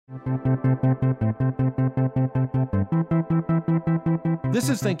This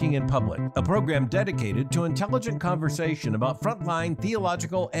is Thinking in Public, a program dedicated to intelligent conversation about frontline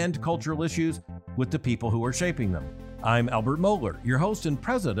theological and cultural issues with the people who are shaping them. I'm Albert Mohler, your host and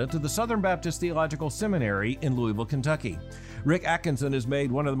president of the Southern Baptist Theological Seminary in Louisville, Kentucky. Rick Atkinson has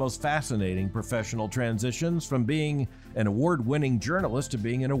made one of the most fascinating professional transitions from being an award-winning journalist to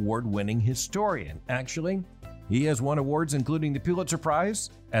being an award-winning historian. Actually, he has won awards including the Pulitzer Prize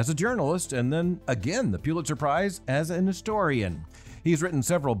as a journalist and then again the Pulitzer Prize as an historian. He's written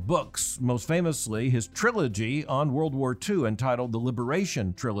several books, most famously his trilogy on World War II entitled The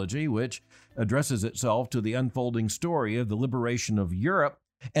Liberation Trilogy, which addresses itself to the unfolding story of the liberation of Europe.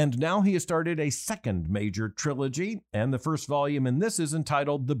 And now he has started a second major trilogy, and the first volume in this is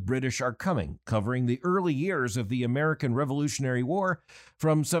entitled The British Are Coming, covering the early years of the American Revolutionary War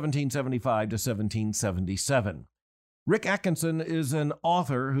from 1775 to 1777. Rick Atkinson is an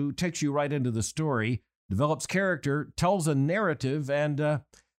author who takes you right into the story, develops character, tells a narrative, and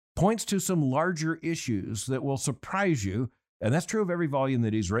points to some larger issues that will surprise you. And that's true of every volume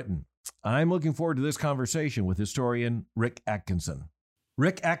that he's written. I'm looking forward to this conversation with historian Rick Atkinson.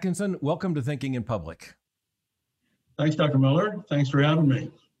 Rick Atkinson, welcome to Thinking in Public. Thanks, Dr. Miller. Thanks for having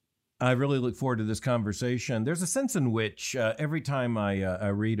me. I really look forward to this conversation. There's a sense in which every time I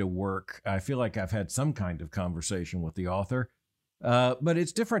read a work, I feel like I've had some kind of conversation with the author. But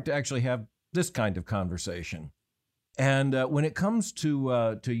it's different to actually have this kind of conversation. And when it comes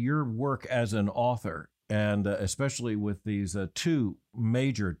to your work as an author, and especially with these two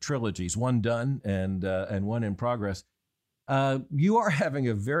major trilogies, one done and one in progress, you are having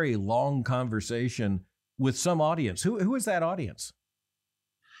a very long conversation with some audience. Who is that audience?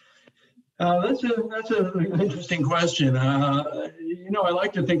 That's an interesting question. I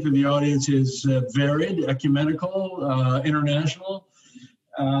like to think that the audience is varied, ecumenical, international.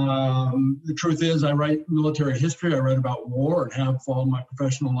 The truth is, I write military history. I write about war and have all my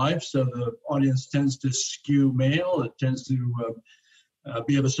professional life. So the audience tends to skew male. It tends to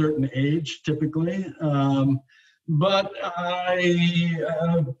be of a certain age, typically. But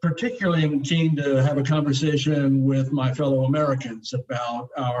I particularly am keen to have a conversation with my fellow Americans about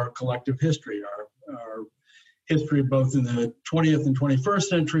our collective history, our history both in the 20th and 21st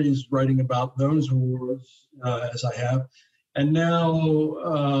centuries, writing about those wars, as I have, and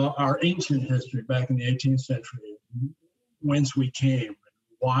now our ancient history back in the 18th century, whence we came,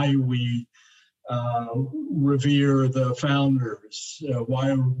 why we revere the founders,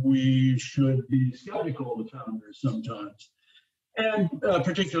 why we should be skeptical of the founders sometimes, and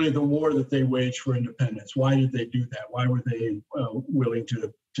particularly the war that they waged for independence. Why did they do that? Why were they willing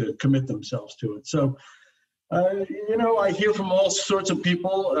to commit themselves to it? So, I hear from all sorts of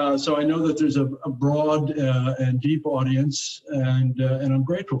people, so I know that there's a broad and deep audience, and I'm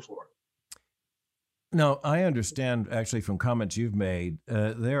grateful for it. Now, I understand actually from comments you've made,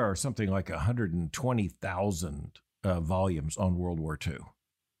 there are something like 120,000 volumes on World War II.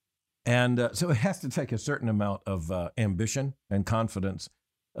 And so it has to take a certain amount of ambition and confidence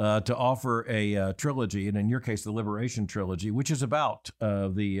to offer a trilogy, and in your case, the Liberation Trilogy, which is about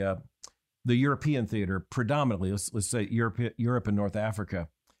the European theater, predominantly, let's say Europe and North Africa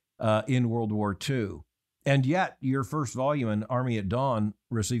in World War II. And yet your first volume, An Army at Dawn,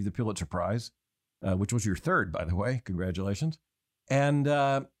 received the Pulitzer Prize, which was your third, by the way. Congratulations. And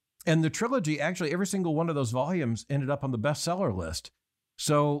the trilogy, actually, every single one of those volumes ended up on the bestseller list.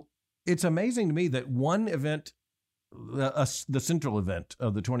 So it's amazing to me that one event, the central event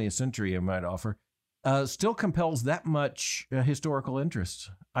of the 20th century, I might offer, still compels that much historical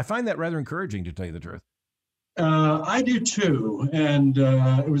interest. I find that rather encouraging, to tell you the truth. I do too, and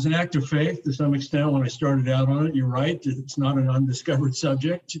it was an act of faith to some extent when I started out on it. You're right, it's not an undiscovered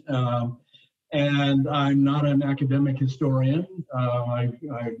subject, and I'm not an academic historian. I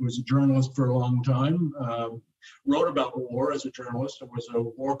was a journalist for a long time, wrote about war as a journalist. I was a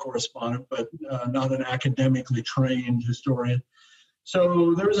war correspondent, but not an academically trained historian.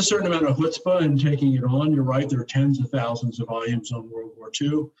 So there was a certain amount of chutzpah in taking it on. You're right, there are tens of thousands of volumes on World War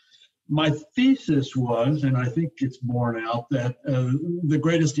II. My thesis was, and I think it's borne out, that the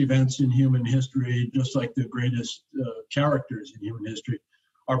greatest events in human history, just like the greatest characters in human history,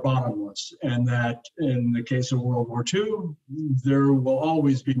 are bottomless. And that in the case of World War II, there will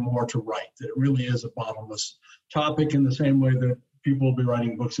always be more to write. That it really is a bottomless topic, in the same way that people will be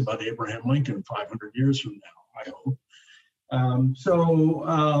writing books about Abraham Lincoln 500 years from now, I hope.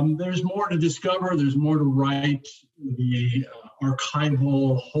 There's more to discover, there's more to write. The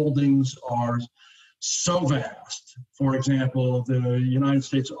archival holdings are so vast. For example, the United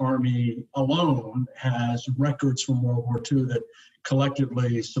States Army alone has records from World War II that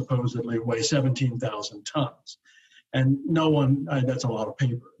collectively supposedly weigh 17,000 tons. And no one, that's a lot of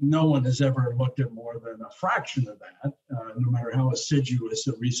paper. No one has ever looked at more than a fraction of that, no matter how assiduous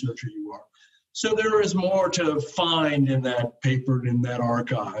a researcher you are. So there is more to find in that paper, in that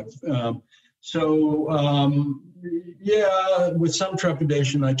archive. Yeah, with some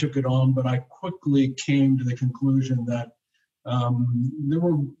trepidation, I took it on, but I quickly came to the conclusion that there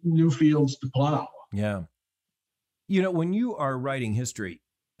were new fields to plow. Yeah. You know, when you are writing history,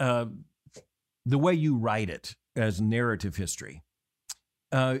 the way you write it as narrative history,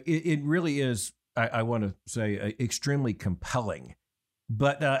 it really is, I want to say, extremely compelling.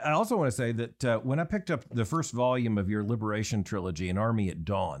 But I also want to say that when I picked up the first volume of your Liberation trilogy, An Army at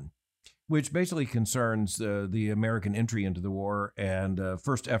Dawn, which basically concerns the American entry into the war and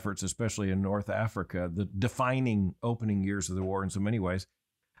first efforts, especially in North Africa, the defining opening years of the war in so many ways.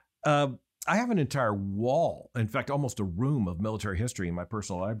 I have an entire wall, in fact, almost a room of military history in my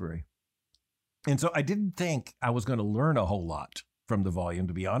personal library. And so I didn't think I was going to learn a whole lot from the volume,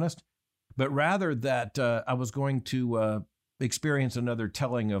 to be honest, but rather that I was going to experience another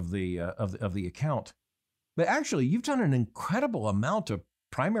telling of the account. But actually, you've done an incredible amount of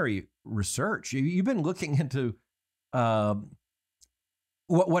primary research. You've been looking into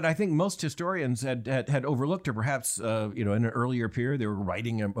what I think most historians had overlooked, or perhaps in an earlier period they were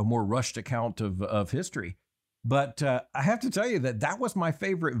writing a more rushed account of history. But I have to tell you that was my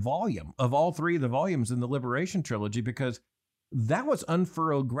favorite volume of all three of the volumes in the Liberation trilogy, because that was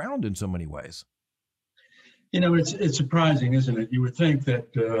unfurrowed ground in so many ways. You know, it's surprising, isn't it? You would think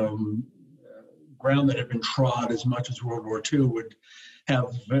that ground that had been trod as much as World War II would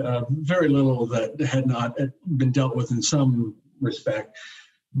have very little that had not been dealt with in some respect.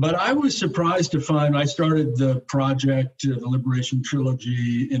 But I was surprised to find I started the project, the Liberation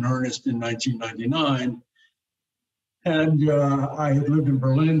Trilogy, in earnest in 1999. And I had lived in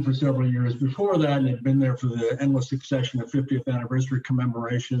Berlin for several years before that and had been there for the endless succession of 50th anniversary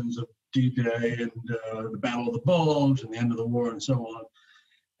commemorations of D-Day and the Battle of the Bulge and the end of the war and so on.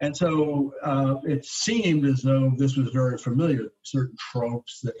 And so it seemed as though this was very familiar, certain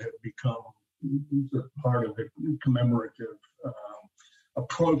tropes that had become part of the commemorative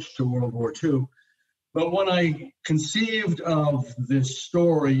approach to World War II. But when I conceived of this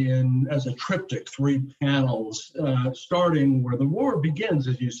story as a triptych, 3 panels, starting where the war begins,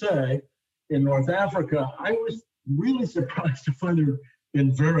 as you say, in North Africa, I was really surprised to find there had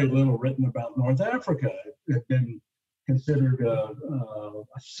been very little written about North Africa. It had been considered a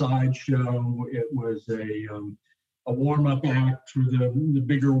sideshow. It was a warm-up act for the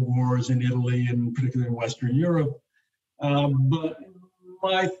bigger wars in Italy and particularly in Western Europe. But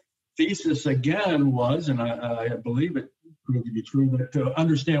my thesis again was, and I believe it proved to be true, that to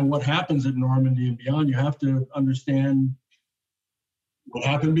understand what happens at Normandy and beyond, you have to understand what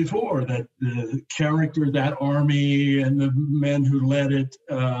happened before, that the character, that army, and the men who led it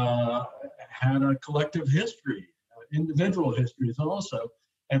had a collective history, individual histories also,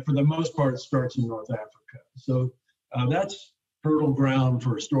 and for the most part, it starts in North Africa. So that's fertile ground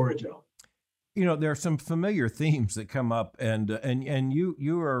for storytelling. You know, there are some familiar themes that come up, and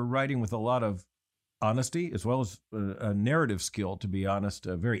you are writing with a lot of honesty as well as a narrative skill. To be honest,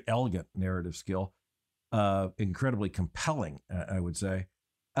 a very elegant narrative skill, incredibly compelling, I would say.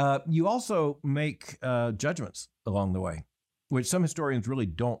 You also make judgments along the way, which some historians really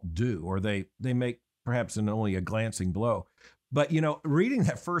don't do, or they make perhaps in only a glancing blow. But, you know, reading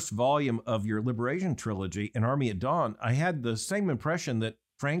that first volume of your Liberation trilogy, An Army at Dawn, I had the same impression that,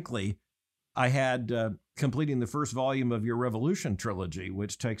 frankly, I had completing the first volume of your Revolution trilogy,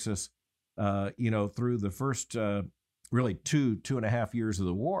 which takes us, through the first really two and a half years of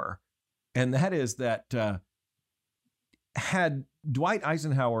the war. And that is that had Dwight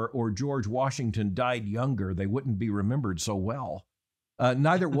Eisenhower or George Washington died younger, they wouldn't be remembered so well.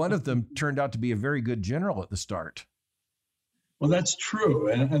 Neither one of them turned out to be a very good general at the start. Well, that's true.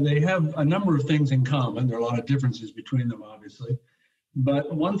 And they have a number of things in common. There are a lot of differences between them, obviously.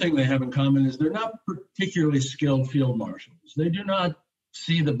 But one thing they have in common is they're not particularly skilled field marshals. They do not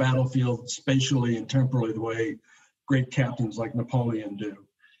see the battlefield spatially and temporally the way great captains like Napoleon do.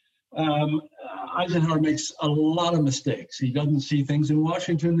 Eisenhower makes a lot of mistakes. He doesn't see things, and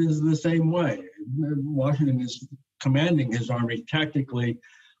Washington is the same way. Washington is commanding his army tactically.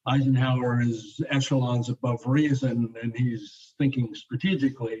 Eisenhower is echelons above reason, and he's thinking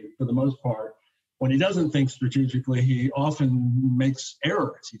strategically for the most part. When he doesn't think strategically, he often makes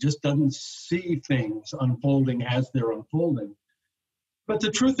errors. He just doesn't see things unfolding as they're unfolding. But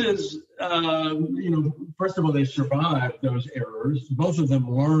the truth is, first of all, they survived those errors. Both of them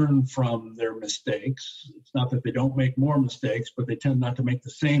learn from their mistakes. It's not that they don't make more mistakes, but they tend not to make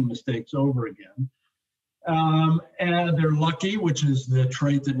the same mistakes over again. And they're lucky, which is the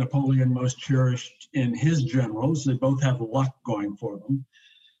trait that Napoleon most cherished in his generals. They both have luck going for them.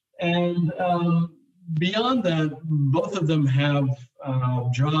 And beyond that, both of them have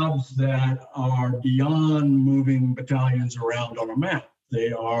jobs that are beyond moving battalions around on a map.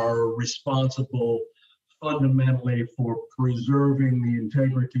 They are responsible fundamentally for preserving the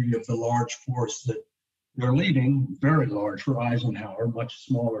integrity of the large force that they're leading, very large for Eisenhower, much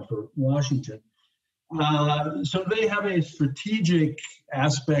smaller for Washington. So they have a strategic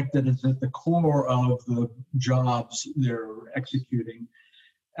aspect that is at the core of the jobs they're executing.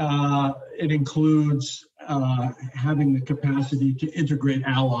 It includes having the capacity to integrate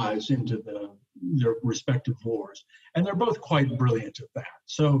allies into their respective wars. And they're both quite brilliant at that.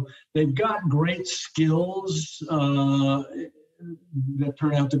 So they've got great skills that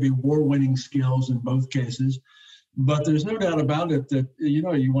turn out to be war-winning skills in both cases. But there's no doubt about it that, you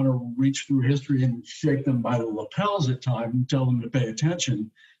want to reach through history and shake them by the lapels at times and tell them to pay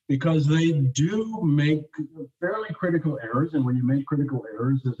attention, because they do make fairly critical errors. And when you make critical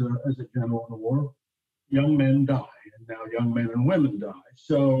errors as a general in the war, young men die, and now young men and women die.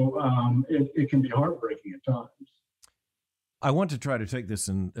 So it can be heartbreaking at times. I want to try to take this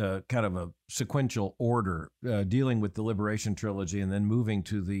in kind of a sequential order, dealing with the Liberation trilogy and then moving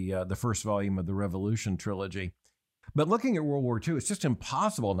to the first volume of the Revolution trilogy. But looking at World War II, it's just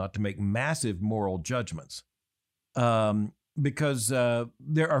impossible not to make massive moral judgments, because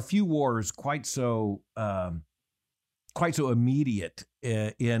there are few wars quite so immediate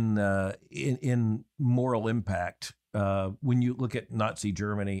in moral impact. When you look at Nazi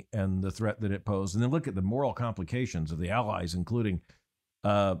Germany and the threat that it posed, and then look at the moral complications of the Allies, including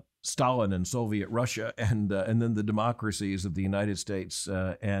Stalin and Soviet Russia, and then the democracies of the United States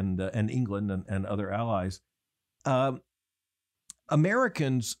and England and other allies.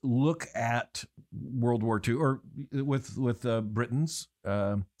 Americans look at World War II, or with Britons,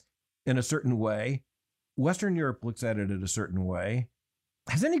 in a certain way. Western Europe looks at it in a certain way.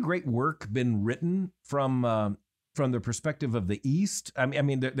 Has any great work been written from the perspective of the East? I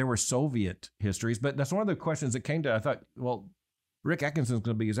mean, there were Soviet histories, but that's one of the questions that came to. I thought, well, Rick Atkinson's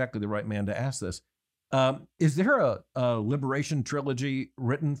going to be exactly the right man to ask this. Is there a liberation trilogy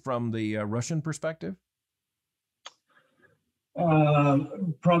written from the Russian perspective?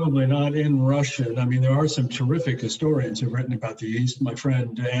 Probably not in Russian. I mean, there are some terrific historians who've written about the East. My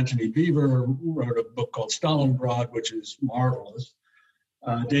friend Antony Beevor wrote a book called Stalingrad, which is marvelous.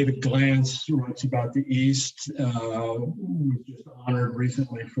 David Glantz writes about the East, was just honored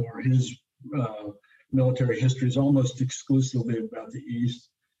recently for his military histories, almost exclusively about the East.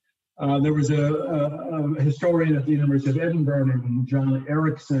 There was a historian at the University of Edinburgh named John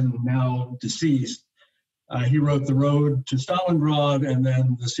Erickson, now deceased. He wrote The Road to Stalingrad, and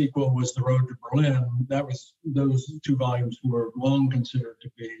then the sequel was The Road to Berlin. Those two volumes were long considered to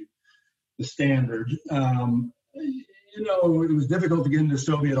be the standard. It was difficult to get into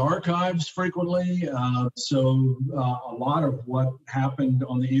Soviet archives frequently, so a lot of what happened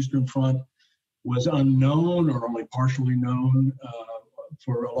on the Eastern Front was unknown or only partially known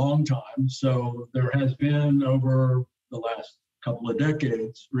for a long time. So there has been, over the last couple of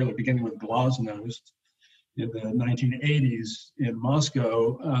decades, really beginning with Glasnost in the 1980s in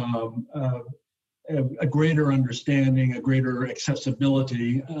Moscow, a greater understanding, a greater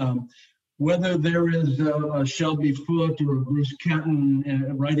accessibility. Whether there is a Shelby Foote or a Bruce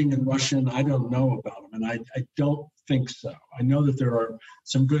Kenton writing in Russian, I don't know about them, and I don't think so. I know that there are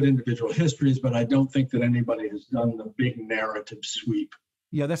some good individual histories, but I don't think that anybody has done the big narrative sweep.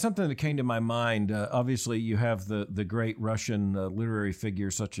 Yeah, that's something that came to my mind. Obviously, you have the great Russian literary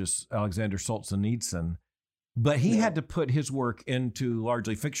figures such as Alexander Solzhenitsyn, but he had to put his work into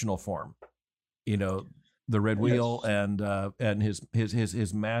largely fictional form. The Red Wheel and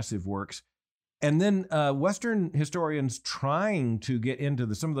his massive works. And then Western historians trying to get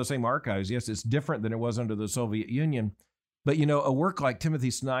into some of the same archives. Yes, it's different than it was under the Soviet Union. But, a work like Timothy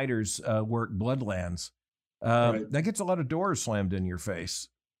Snyder's work, Bloodlands, that gets a lot of doors slammed in your face.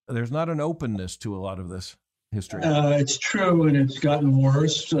 There's not an openness to a lot of this history. It's true, and it's gotten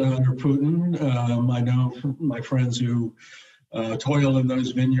worse under Putin. I know from my friends who toil in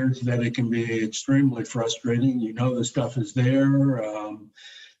those vineyards that it can be extremely frustrating. The stuff is there.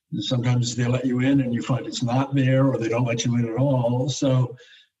 Sometimes they let you in and you find it's not there, or they don't let you in at all. So,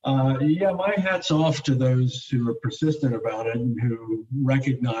 my hat's off to those who are persistent about it and who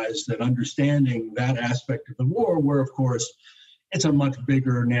recognize that understanding that aspect of the war, where, of course, it's a much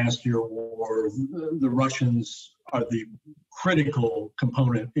bigger, nastier war. The Russians are the critical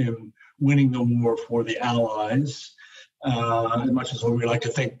component in winning the war for the Allies. As much as we like to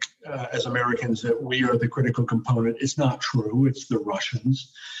think as Americans that we are the critical component, it's not true. It's the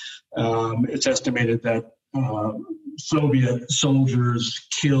Russians. It's estimated that Soviet soldiers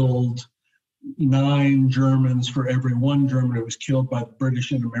killed 9 Germans for every 1 German who was killed by the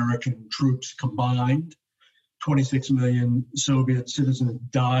British and American troops combined. 26 million Soviet citizens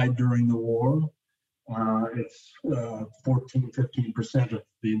died during the war. It's 14-15% of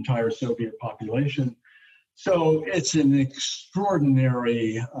the entire Soviet population. So it's an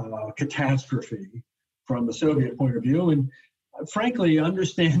extraordinary catastrophe from the Soviet point of view. And frankly,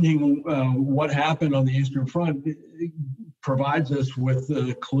 understanding what happened on the Eastern Front provides us with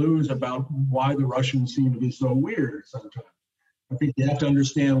clues about why the Russians seem to be so weird sometimes. I think you have to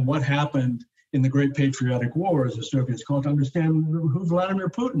understand what happened in the Great Patriotic War, as the Soviets call it, to understand who Vladimir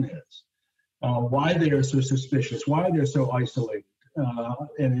Putin is, why they are so suspicious, why they're so isolated.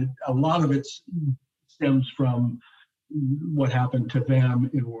 A lot of it stems from what happened to them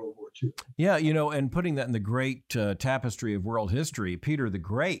in World War II. Yeah, and putting that in the great tapestry of world history, Peter the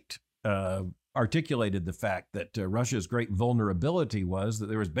Great articulated the fact that Russia's great vulnerability was that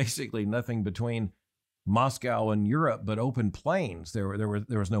there was basically nothing between Moscow and Europe but open plains. There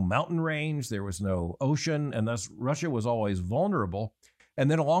was no mountain range, there was no ocean, and thus Russia was always vulnerable. And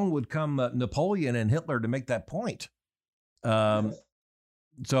then along would come Napoleon and Hitler to make that point.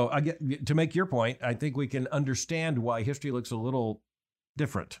 So to make your point, I think we can understand why history looks a little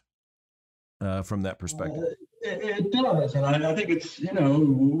different from that perspective. It does, and I think it's,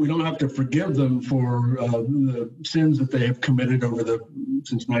 we don't have to forgive them for the sins that they have committed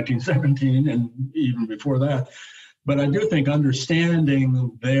since 1917 and even before that. But I do think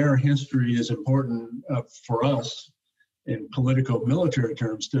understanding their history is important for us in political military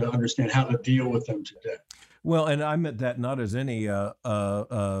terms to understand how to deal with them today. Well, and I meant that not as any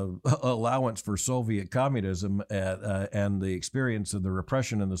allowance for Soviet communism and the experience of the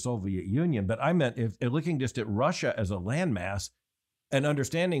repression in the Soviet Union, but I meant if looking just at Russia as a landmass and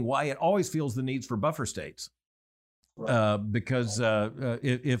understanding why it always feels the needs for buffer states, right. Because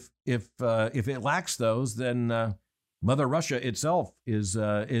if it lacks those, then Mother Russia itself is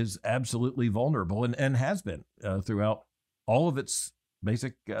absolutely vulnerable and has been throughout all of its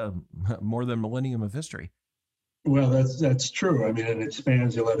basic more than millennium of history. Well, that's true. I mean, and it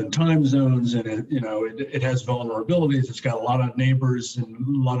spans 11 time zones, and it has vulnerabilities. It's got a lot of neighbors and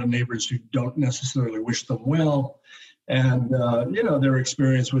a lot of neighbors who don't necessarily wish them well. And their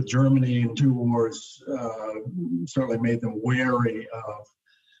experience with Germany in 2 wars certainly made them wary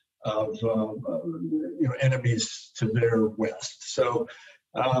of enemies to their west. So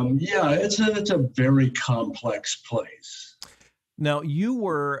it's a very complex place. Now, you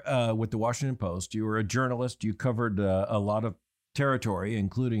were with the Washington Post. You were a journalist. You covered a lot of territory,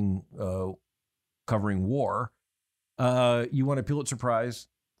 including covering war. You won a Pulitzer Prize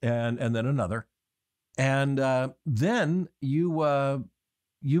and then another. And then you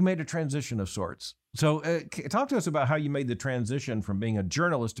made a transition of sorts. So talk to us about how you made the transition from being a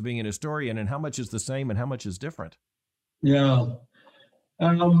journalist to being an historian, and how much is the same and how much is different. Yeah.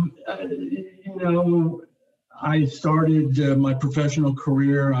 I started my professional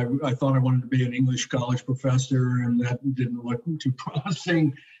career. I thought I wanted to be an English college professor, and that didn't look too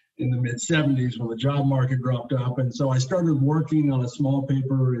promising in the mid-'70s when the job market dropped up. And so I started working on a small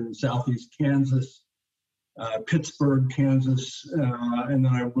paper in southeast Kansas, Pittsburgh, Kansas, and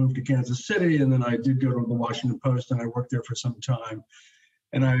then I moved to Kansas City, and then I did go to the Washington Post, and I worked there for some time.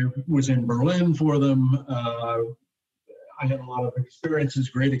 And I was in Berlin for them. I had a lot of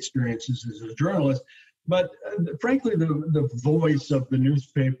great experiences as a journalist. But frankly, the voice of the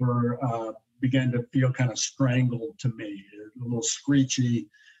newspaper began to feel kind of strangled to me, a little screechy.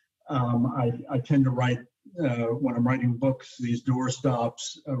 I tend to write, when I'm writing books, these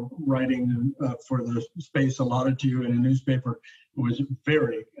doorstops, writing for the space allotted to you in a newspaper was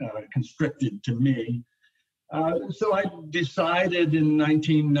very constricted to me. So I decided in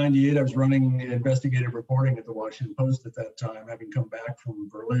 1998, I was running investigative reporting at the Washington Post at that time, having come back from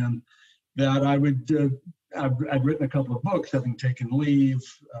Berlin, that I would, I'd written a couple of books, having taken leave,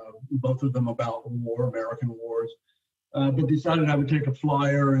 both of them about war, American wars, but decided I would take a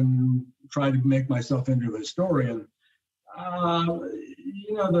flyer and try to make myself into a historian.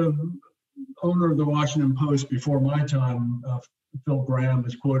 The owner of the Washington Post before my time, Phil Graham,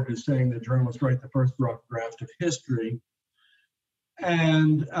 is quoted as saying that journalists write the first rough draft of history.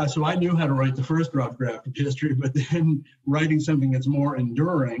 And so I knew how to write the first rough draft of history, but then writing something that's more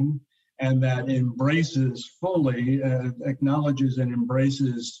enduring and that embraces fully, acknowledges and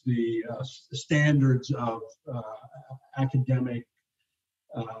embraces the standards of academic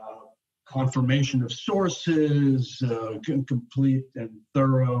confirmation of sources, complete and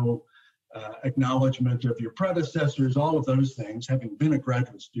thorough acknowledgement of your predecessors, all of those things. Having been a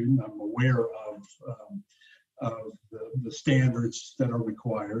graduate student, I'm aware of the standards that are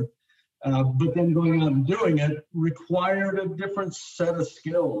required. But then going out and doing it required a different set of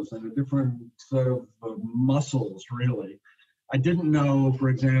skills and a different set of muscles, really. I didn't know, for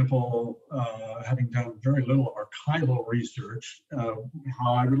example, having done very little archival research,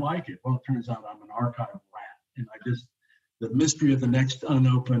 how I would like it. Well, it turns out I'm an archival rat, and the mystery of the next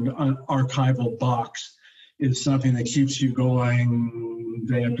unopened archival box is something that keeps you going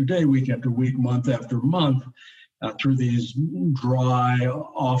day after day, week after week, month after month, through these dry,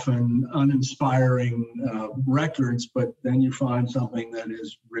 often uninspiring records, but then you find something that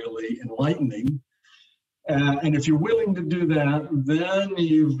is really enlightening. And if you're willing to do that, then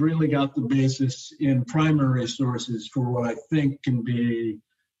you've really got the basis in primary sources for what I think can be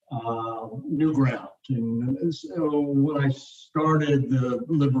new ground. And so when I started the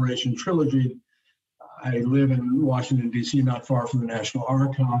Liberation Trilogy, I live in Washington, D.C., not far from the National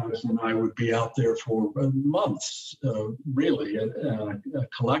Archives, and I would be out there for months, really,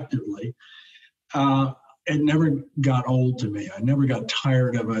 collectively. It never got old to me. I never got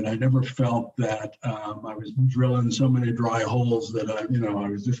tired of it. I never felt that I was drilling so many dry holes that I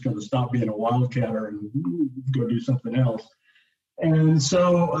was just going to stop being a wildcatter and go do something else. And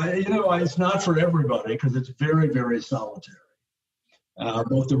so, it's not for everybody because it's very, very solitary,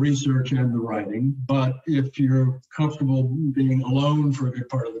 both the research and the writing. But if you're comfortable being alone for a good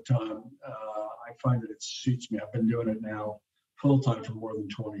part of the time, I find that it suits me. I've been doing it now full time for more than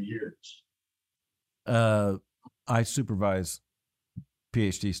 20 years. I supervise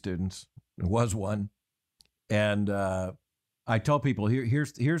PhD students. There was one, and I tell people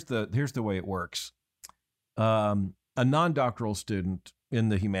here's the way it works. A non-doctoral student in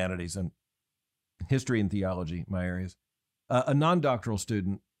the humanities and history and theology, my areas, a non-doctoral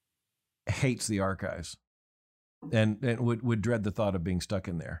student hates the archives and would dread the thought of being stuck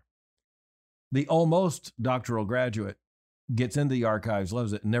in there. The almost doctoral graduate gets into the archives,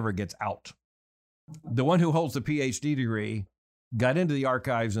 loves it, and never gets out. The one who holds the PhD degree got into the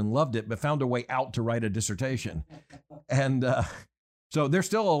archives and loved it, but found a way out to write a dissertation. And so there's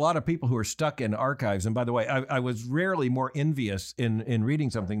still a lot of people who are stuck in archives. And by the way, I was rarely more envious in reading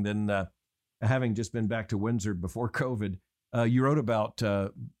something than having just been back to Windsor before COVID. You wrote about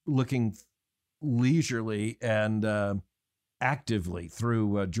looking leisurely and actively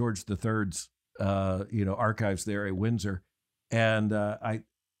through George III's archives there at Windsor. And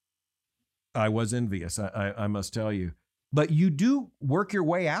I was envious, I must tell you. But you do work your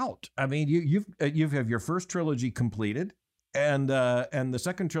way out. I mean, you have your first trilogy completed, and the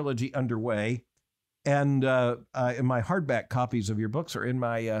second trilogy underway, and my hardback copies of your books are in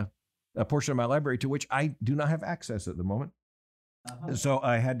my a portion of my library to which I do not have access at the moment. So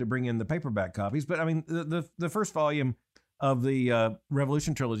I had to bring in the paperback copies. But I mean, the first volume of the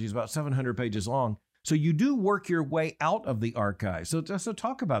Revolution trilogy is about 700 pages long. So you do work your way out of the archive. So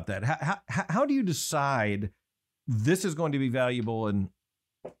talk about that. How do you decide this is going to be valuable and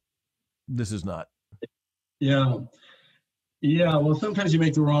this is not? Yeah. Well, sometimes you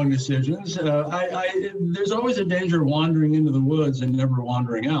make the wrong decisions. There's always a danger of wandering into the woods and never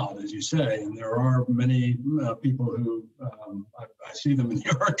wandering out, as you say. And there are many people who I see them in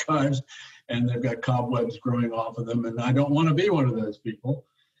the archives, and they've got cobwebs growing off of them, and I don't want to be one of those people.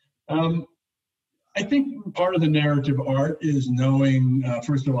 I think part of the narrative art is knowing,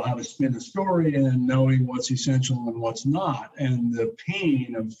 first of all, how to spin a story and knowing what's essential and what's not. And the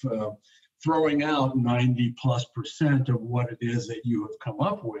pain of throwing out 90+% of what it is that you have come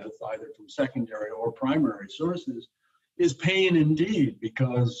up with, either from secondary or primary sources, is pain indeed,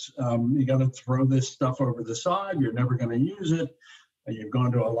 because you got to throw this stuff over the side. You're never going to use it. You've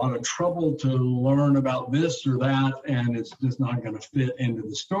gone to a lot of trouble to learn about this or that, and it's just not going to fit into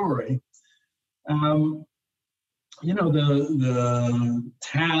the story. The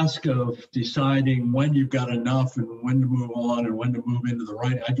task of deciding when you've got enough and when to move on and when to move into the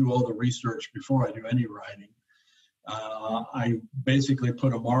writing. I do all the research before I do any writing. I basically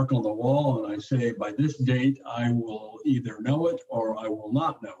put a mark on the wall and I say, by this date, I will either know it or I will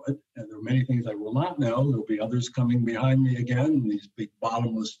not know it. And there are many things I will not know. There'll be others coming behind me again, these big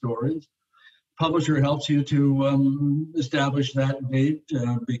bottomless stories. Publisher helps you to establish that date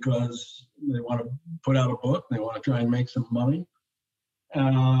because they want to put out a book, they want to try and make some money.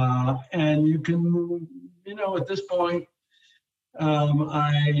 And you can, at this point,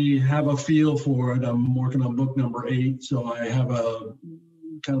 I have a feel for it. I'm working on book number 8, so I have a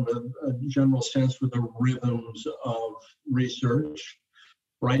kind of a general sense for the rhythms of research.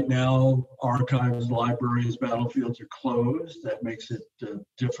 Right now, archives, libraries, battlefields are closed. That makes it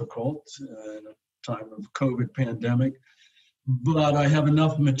difficult in a time of COVID pandemic. But I have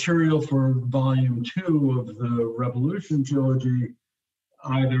enough material for volume 2 of the Revolution trilogy,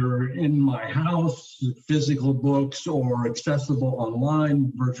 either in my house, physical books, or accessible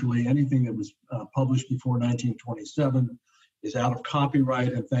online. Virtually anything that was published before 1927 is out of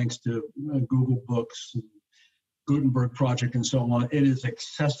copyright, and thanks to Google Books, Gutenberg Project, and so on, it is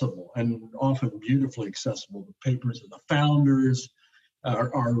accessible, and often beautifully accessible. The papers of the founders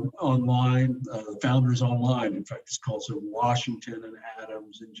are online, the founders online. In fact, it's called Washington and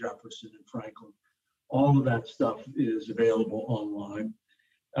Adams and Jefferson and Franklin. All of that stuff is available online.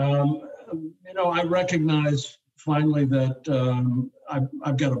 I recognize finally that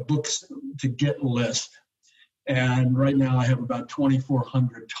I've got a books to get list. And right now I have about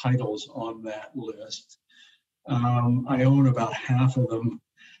 2,400 titles on that list. I own about half of them.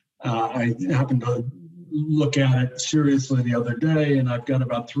 I happened to look at it seriously the other day, and I've got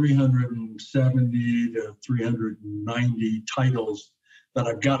about 370 to 390 titles that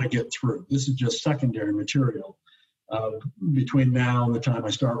I've got to get through. This is just secondary material between now and the time I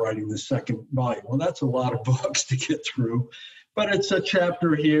start writing the second volume. Well, that's a lot of books to get through, but it's a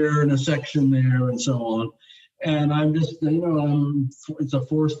chapter here and a section there and so on. And I'm just, it's a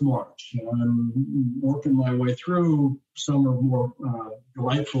forced march. I'm working my way through. Some are more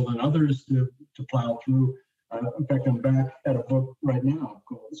delightful than others to plow through. In fact, I'm back at a book right now.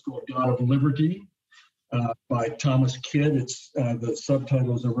 It's called God of Liberty by Thomas Kidd. It's the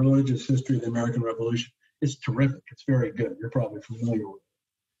subtitle is A Religious History of the American Revolution. It's terrific. It's very good. You're probably familiar with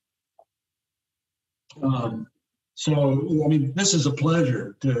it. So, this is a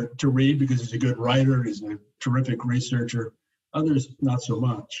pleasure to read because he's a good writer. He's a terrific researcher. Others, not so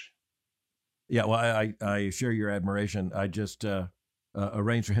much. Yeah, well, I share your admiration. I just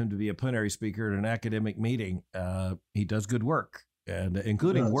arranged for him to be a plenary speaker at an academic meeting. He does good work, and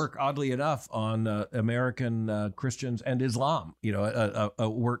including work, oddly enough, on American Christians and Islam. A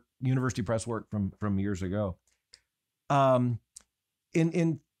work, University Press work from years ago.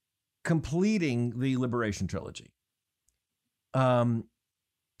 In completing the Liberation trilogy,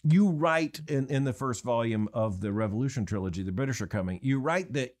 you write in the first volume of the Revolution trilogy, The British Are Coming, you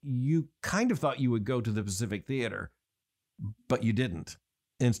write that you kind of thought you would go to the Pacific Theater, but you didn't.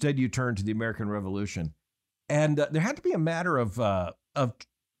 Instead, you turned to the American Revolution. And there had to be a matter of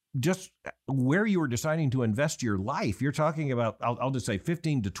just where you were deciding to invest your life. You're talking about, I'll just say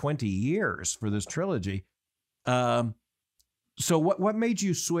 15 to 20 years for this trilogy. So what made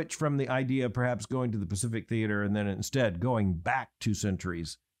you switch from the idea of perhaps going to the Pacific Theater and then instead going back 2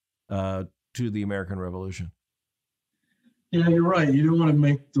 centuries to the American Revolution? Yeah, you're right. You don't want to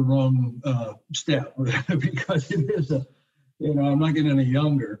make the wrong step because it is I'm not getting any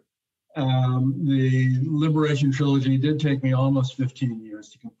younger. The Liberation trilogy did take me almost 15 years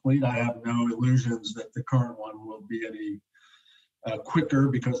to complete. I have no illusions that the current one will be any quicker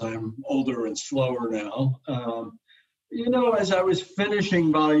because I'm older and slower now. As I was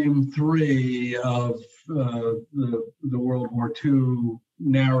finishing volume 3 of the World War II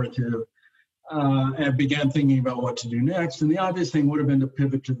narrative, I began thinking about what to do next. And the obvious thing would have been to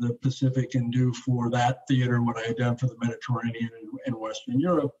pivot to the Pacific and do for that theater what I had done for the Mediterranean and Western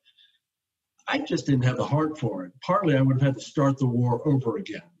Europe. I just didn't have the heart for it. Partly, I would have had to start the war over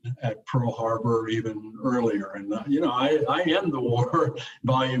again at Pearl Harbor, or even earlier. And, I end the war,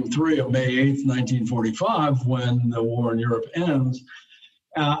 volume 3 of May 8th, 1945, when the war in Europe ends.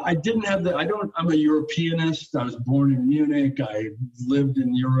 I didn't have I'm a Europeanist. I was born in Munich. I lived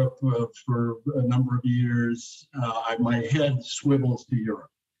in Europe for a number of years. My head swivels to Europe.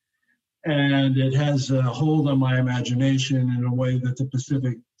 And it has a hold on my imagination in a way that the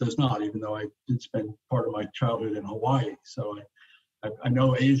Pacific does not, even though I did spend part of my childhood in Hawaii. So I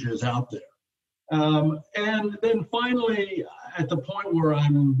know Asia is out there. And then finally, at the point where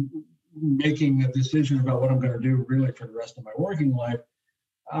I'm making a decision about what I'm going to do really for the rest of my working life,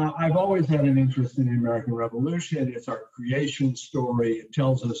 I've always had an interest in the American Revolution. It's our creation story. It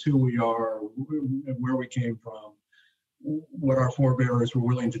tells us who we are, where we came from, what our forebears were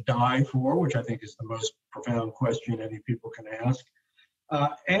willing to die for, which I think is the most profound question any people can ask.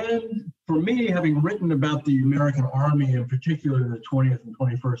 And for me, having written about the American Army, in particular in the 20th and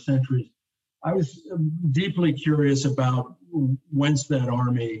 21st centuries, I was deeply curious about whence that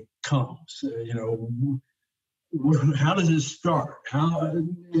army comes. how does it start? How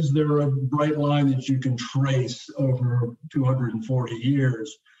is there a bright line that you can trace over 240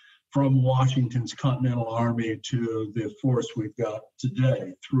 years from Washington's Continental Army to the force we've got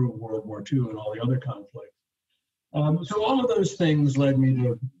today through World War II and all the other conflicts? So all of those things led me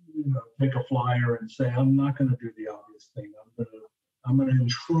to take a flyer and say, I'm not going to do the obvious thing. I'm going to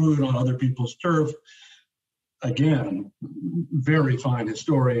intrude on other people's turf. Again, very fine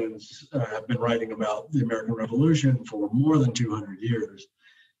historians have been writing about the American Revolution for more than 200 years.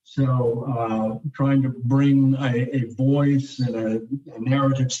 So trying to bring a voice and a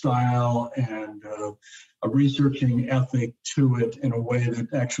narrative style and a researching ethic to it in a way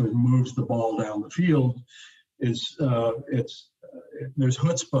that actually moves the ball down the field is, there's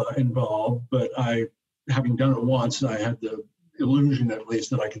chutzpah involved, but having done it once, I had the illusion at least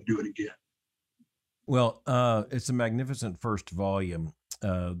that I could do it again. Well, it's a magnificent first volume.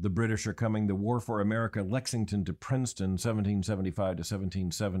 The British Are Coming, The War for America, Lexington to Princeton, 1775 to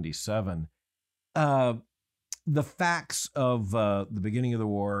 1777. The facts of the beginning of the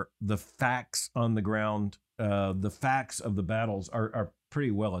war, the facts on the ground, the facts of the battles are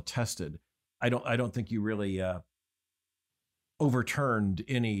pretty well attested. I don't think you really overturned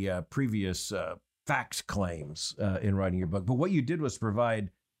any previous facts claims in writing your book. But what you did was provide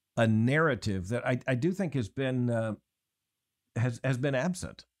a narrative that I do think has been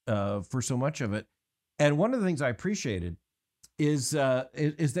absent for so much of it. And one of the things I appreciated is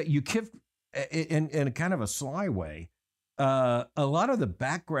that you give, in a kind of a sly way, a lot of the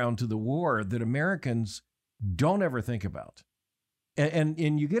background to the war that Americans don't ever think about.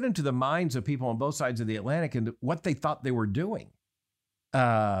 And you get into the minds of people on both sides of the Atlantic and what they thought they were doing,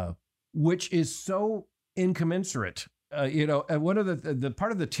 which is so incommensurate. And one of the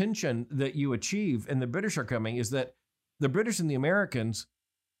part of the tension that you achieve in The British Are Coming is that the British and the Americans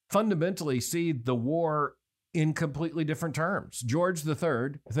fundamentally see the war in completely different terms. George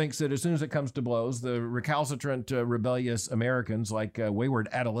III thinks that as soon as it comes to blows, the recalcitrant, rebellious Americans, like wayward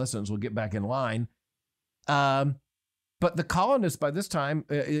adolescents, will get back in line. But the colonists, by this time,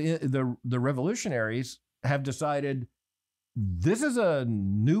 the revolutionaries, have decided this is a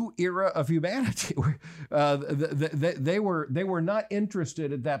new era of humanity. They were not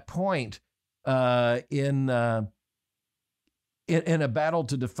interested at that point in a battle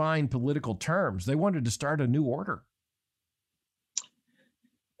to define political terms. They wanted to start a new order.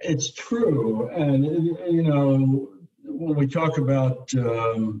 It's true, and when we talk about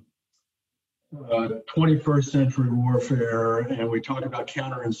 21st century warfare and we talk about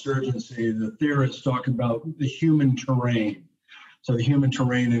counterinsurgency, the theorists talk about the human terrain. So the human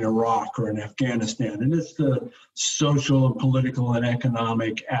terrain in Iraq or in Afghanistan, and it's the social and political and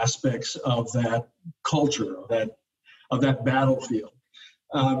economic aspects of that culture, of that battlefield.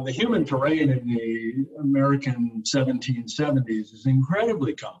 The human terrain in the American 1770s is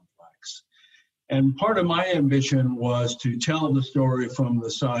incredibly complex. And part of my ambition was to tell the story from the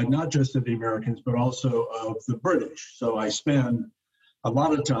side, not just of the Americans, but also of the British. So I spend a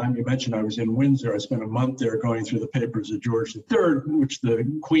lot of time, you mentioned I was in Windsor, I spent a month there going through the papers of George III, which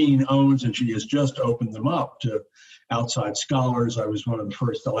the Queen owns, and she has just opened them up to outside scholars. I was one of the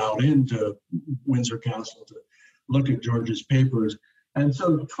first allowed into Windsor Castle to look at George's papers. And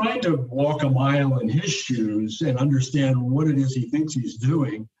so trying to walk a mile in his shoes and understand what it is he thinks he's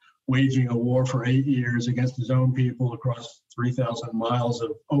doing, waging a war for 8 years against his own people across 3,000 miles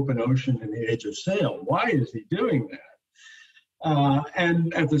of open ocean in the age of sail. Why is he doing that?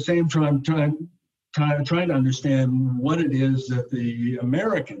 And at the same time, trying to understand what it is that the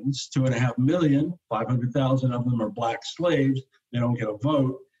Americans, 2.5 million, 500,000 of them are black slaves, they don't get a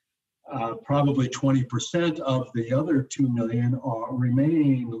vote. Probably 20% of the other 2 million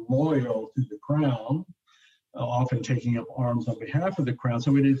remain loyal to the crown, often taking up arms on behalf of the crown.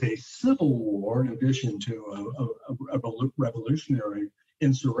 So it is a civil war in addition to a revolutionary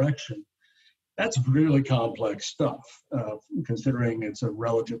insurrection. That's really complex stuff, considering it's a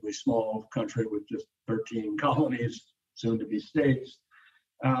relatively small country with just 13 colonies, soon to be states.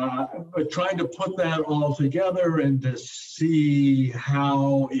 But trying to put that all together and to see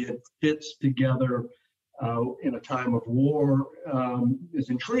how it fits together in a time of war is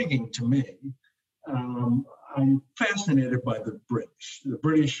intriguing to me. I'm fascinated by the British. The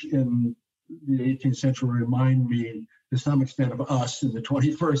British in the 18th century remind me to some extent of us in the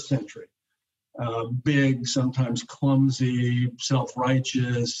 21st century. Big, sometimes clumsy,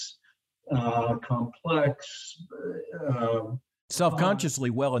 self-righteous, complex. Self-consciously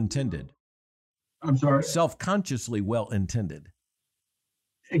well-intended. I'm sorry? Self-consciously well-intended.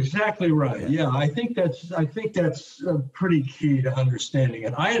 Exactly right. Yeah, I think that's pretty key to understanding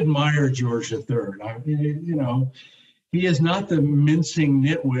it. I admire George III. He is not the mincing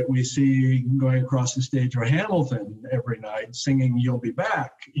nitwit we see going across the stage or Hamilton every night singing "You'll Be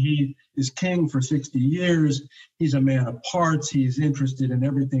Back." He is king for 60 years. He's a man of parts. He's interested in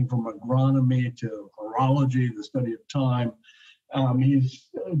everything from agronomy to horology, the study of time. He's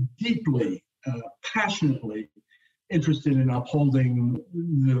deeply, passionately interested in upholding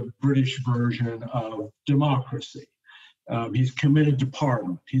the British version of democracy. He's committed to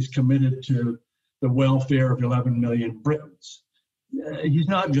Parliament. He's committed to the welfare of 11 million Britons. He's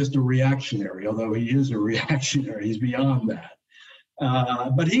not just a reactionary, although he is a reactionary. He's beyond that.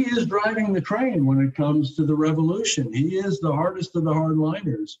 But he is driving the train when it comes to the revolution. He is the hardest of the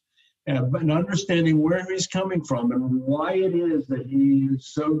hardliners. But understanding where he's coming from and why it is that he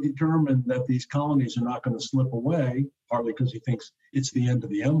is so determined that these colonies are not going to slip away, partly because he thinks it's the end of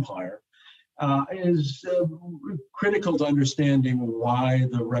the empire, is critical to understanding why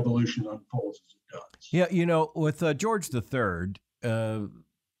the revolution unfolds as it does. Yeah, with George III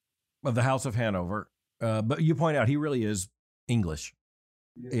of the House of Hanover, but you point out he really is English.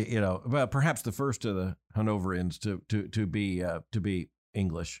 Yeah. Perhaps the first of the Hanoverians to be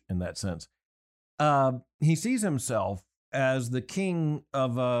English in that sense. He sees himself as the king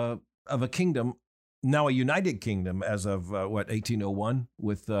of a kingdom, now a united kingdom as of 1801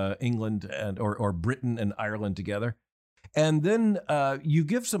 with England or Britain and Ireland together. And then you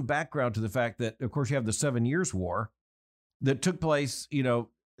give some background to the fact that, of course, you have the 7 Years' War that took place.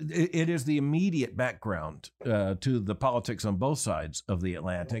 It is the immediate background to the politics on both sides of the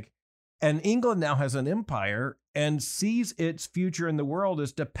Atlantic. And England now has an empire and sees its future in the world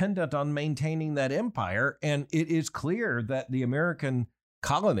as dependent on maintaining that empire. And it is clear that the American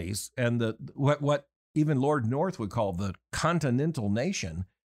colonies and what even Lord North would call the continental nation,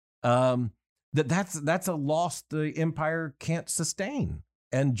 that's a loss the empire can't sustain.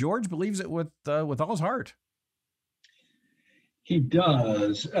 And George believes it with all his heart. He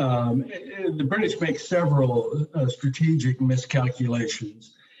does. The British make several strategic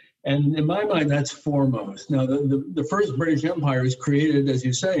miscalculations. And in my mind, that's foremost. Now, the first British Empire is created, as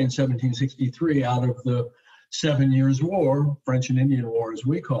you say, in 1763 out of the 7 Years' War, French and Indian War, as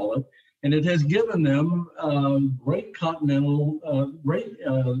we call it. And it has given them great continental,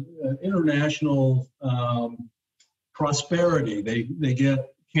 international prosperity. They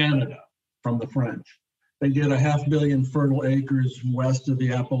get Canada from the French. They get 500 million fertile acres west of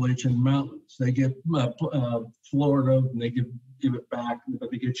the Appalachian Mountains. They get Florida, and they give it back, but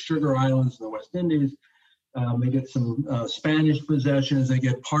they get Sugar Islands in the West Indies. They get some Spanish possessions. They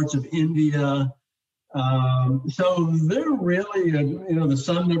get parts of India. So they're really, the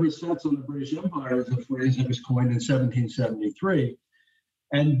sun never sets on the British Empire, is a phrase that was coined in 1773.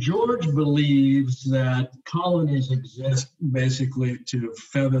 And George believes that colonies exist basically to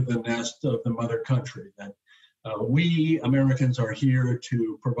feather the nest of the mother country, that we Americans are here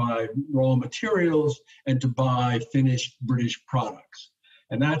to provide raw materials and to buy finished British products.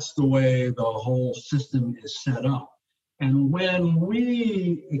 And that's the way the whole system is set up. And when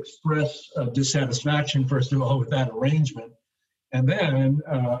we express dissatisfaction, first of all, with that arrangement, and then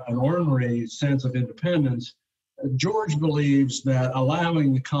an ornery sense of independence, George believes that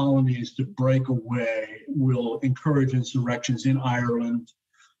allowing the colonies to break away will encourage insurrections in Ireland,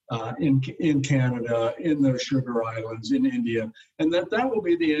 in Canada, in the Sugar Islands, in India, and that will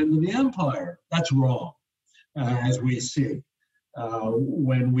be the end of the empire. That's wrong, as we see.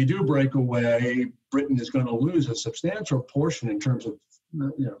 When we do break away, Britain is going to lose a substantial portion in terms of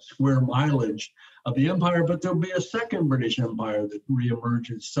square mileage of the empire, but there'll be a second British Empire that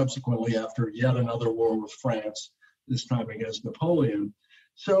reemerges subsequently after yet another war with France, this time against Napoleon.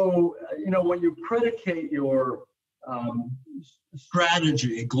 So, when you predicate your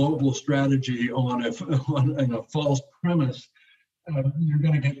strategy, global strategy, on a false premise, you're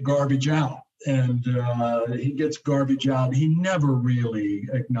going to get garbage out. And he gets garbage out. He never really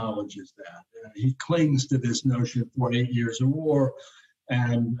acknowledges that. He clings to this notion for 8 years of war.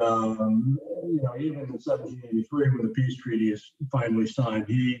 And, even in 1783, when the peace treaty is finally signed,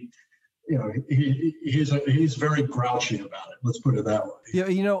 he's very grouchy about it. Let's put it that way.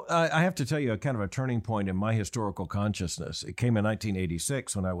 Yeah, I have to tell you kind of a turning point in my historical consciousness. It came in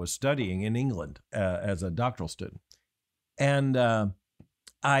 1986 when I was studying in England as a doctoral student. And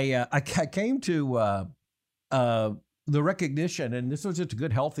I came to the recognition, and this was just a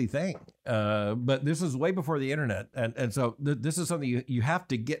good, healthy thing. But this was way before the internet. And so this is something you have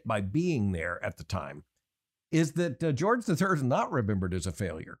to get by being there at the time, is that George III is not remembered as a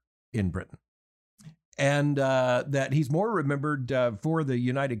failure in Britain. and that he's more remembered for the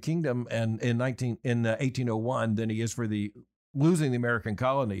United Kingdom and in 1801 than he is for the losing the American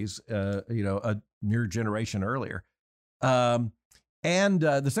colonies, a near generation earlier. And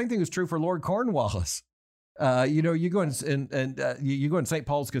the same thing is true for Lord Cornwallis. You go in St.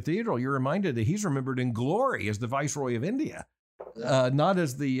 Paul's Cathedral, you're reminded that he's remembered in glory as the Viceroy of India, not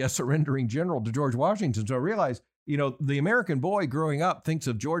as the surrendering general to George Washington. So I realize, the American boy growing up thinks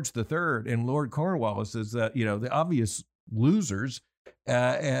of George III and Lord Cornwallis as, the obvious losers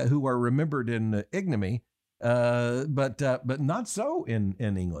who are remembered in ignominy, but not so in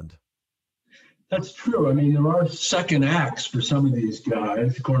England. That's true. I mean, there are second acts for some of these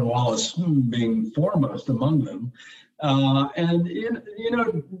guys, Cornwallis being foremost among them.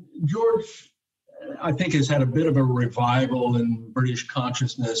 George, I think, has had a bit of a revival in British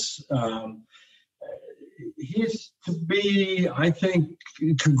consciousness. He's to be, I think,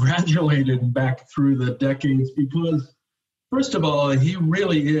 congratulated back through the decades because, first of all, he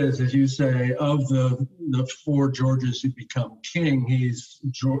really is, as you say, of the four Georges who become king. He's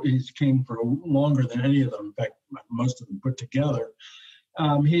king for longer than any of them. In fact, most of them put together.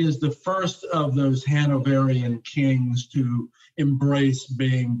 He is the first of those Hanoverian kings to embrace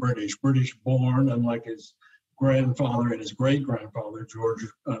being British born, unlike his grandfather and his great-grandfather, George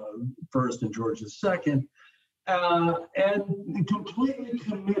I and George II. And completely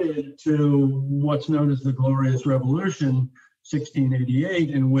committed to what's known as the Glorious Revolution, 1688,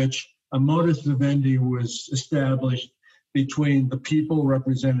 in which a modus vivendi was established between the people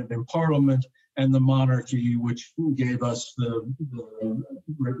represented in Parliament and the monarchy, which gave us the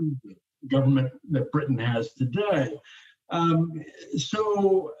government that Britain has today.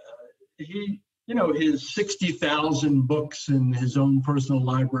 His 60,000 books in his own personal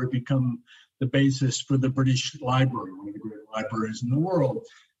library become the basis for the British Library, one of the great libraries in the world.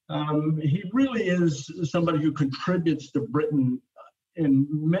 He really is somebody who contributes to Britain in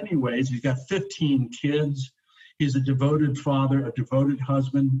many ways. He's got 15 kids. He's a devoted father, a devoted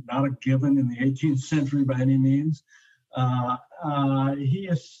husband, not a given in the 18th century by any means. He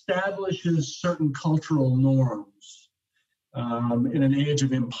establishes certain cultural norms. In an age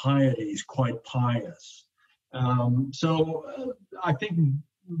of impiety, he's quite pious. I think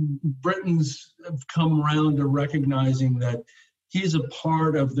Britons have come around to recognizing that he's a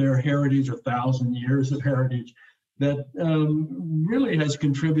part of their heritage, 1,000 years of heritage, that really has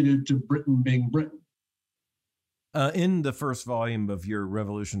contributed to Britain being Britain. In the first volume of your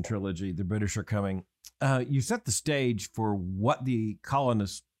Revolution trilogy, The British Are Coming, you set the stage for what the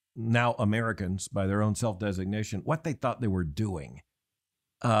colonists, now Americans by their own self-designation, what they thought they were doing.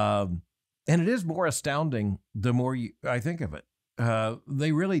 And it is more astounding the more I think of it.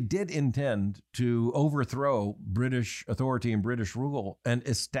 They really did intend to overthrow British authority and British rule and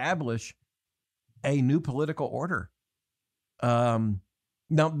establish a new political order.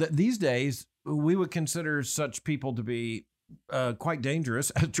 These days, we would consider such people to be quite dangerous,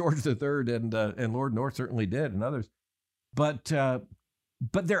 as George III and Lord North certainly did, and others. But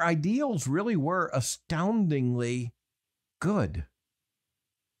their ideals really were astoundingly good.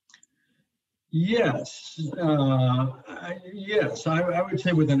 Yes, I would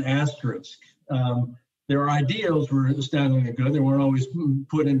say with an asterisk. Their ideals were astoundingly good. They weren't always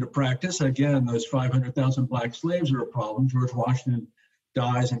put into practice. Again, those 500,000 black slaves are a problem. George Washington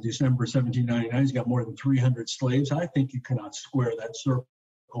dies in December 1799. He's got more than 300 slaves. I think you cannot square that circle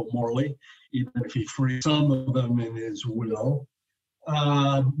morally, even if he frees some of them in his will.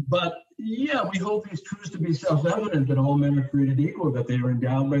 We hold these truths to be self-evident that all men are created equal, that they are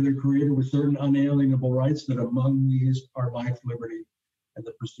endowed by their Creator with certain unalienable rights, that among these are life, liberty, and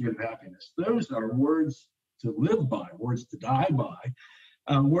the pursuit of happiness. Those are words to live by, words to die by,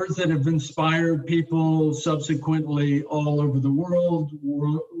 words that have inspired people subsequently all over the world,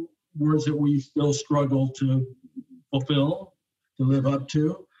 words that we still struggle to fulfill, to live up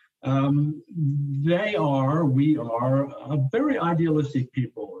to. We are a very idealistic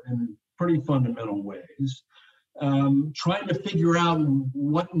people in pretty fundamental ways. Trying to figure out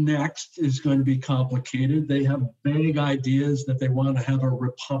what next is going to be complicated. They have vague ideas that they want to have a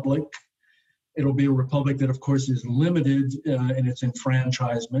republic. It'll be a republic that, of course, is limited in its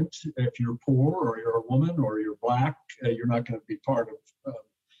enfranchisement. If you're poor or you're a woman or you're black, you're not going to be part of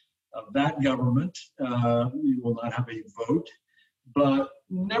that government. You will not have a vote. But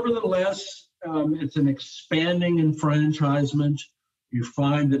nevertheless, it's an expanding enfranchisement. You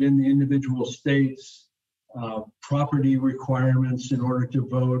find that in the individual states, property requirements in order to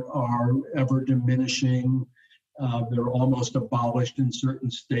vote are ever diminishing. They're almost abolished in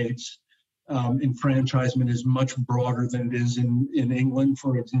certain states. Enfranchisement is much broader than it is in England,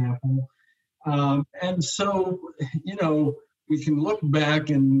 for example. And so, we can look back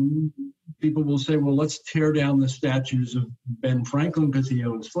and people will say, well, let's tear down the statues of Ben Franklin because he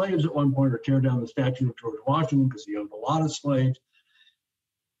owned slaves at one point, or tear down the statue of George Washington because he owned a lot of slaves.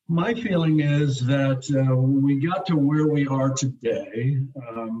 My feeling is that we got to where we are today,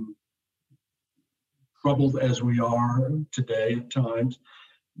 troubled as we are today at times,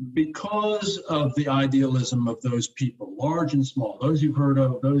 because of the idealism of those people, large and small, those you've heard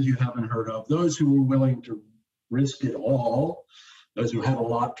of, those you haven't heard of, those who were willing to risk it all, those who had a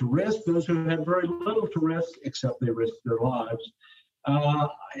lot to risk, those who had very little to risk, except they risked their lives.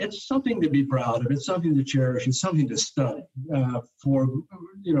 It's something to be proud of. It's something to cherish. It's something to study for,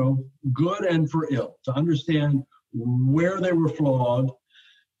 good and for ill, to understand where they were flawed,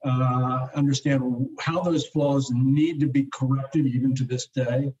 understand how those flaws need to be corrected even to this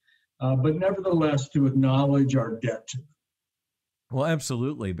day, but nevertheless to acknowledge our debt to them. Well,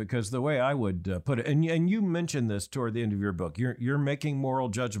 absolutely, because the way I would put it, and you mentioned this toward the end of your book, you're making moral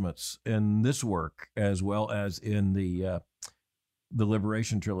judgments in this work as well as in the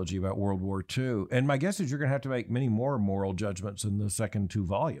Liberation Trilogy about World War II. And my guess is you're going to have to make many more moral judgments in the second two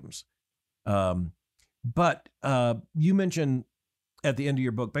volumes. But you mentioned at the end of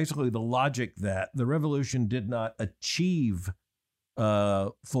your book basically the logic that the revolution did not achieve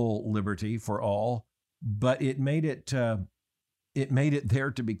full liberty for all, but it made it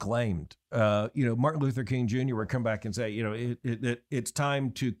there to be claimed. Martin Luther King Jr. would come back and say, it's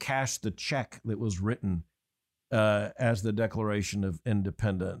time to cash the check that was written as the Declaration of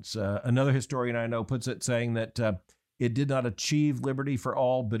Independence. Another historian I know puts it saying that it did not achieve liberty for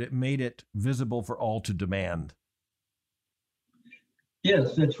all, but it made it visible for all to demand.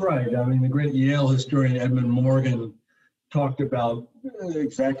 Yes, that's right. I mean, the great Yale historian Edmund Morgan talked about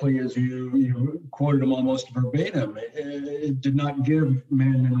exactly as you quoted him almost verbatim. It did not give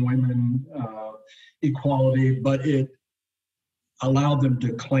men and women equality, but it allowed them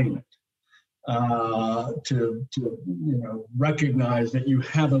to claim it, to recognize that you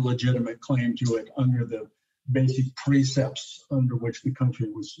have a legitimate claim to it under the basic precepts under which the country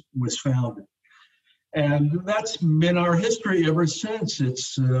was founded. And that's been our history ever since.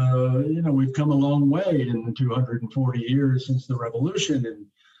 It's, we've come a long way in 240 years since the revolution in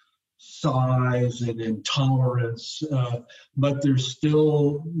size and in tolerance, but there's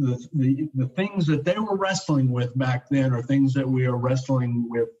still the things that they were wrestling with back then are things that we are wrestling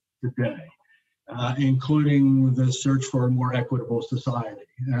with today, including the search for a more equitable society.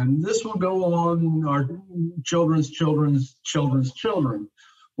 And this will go on. Our children's children's children's children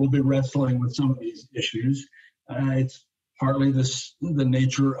will be wrestling with some of these issues. It's partly the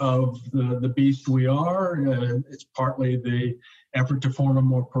nature of the beast we are. It's partly the effort to form a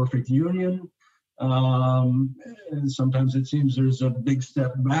more perfect union. And sometimes it seems there's a big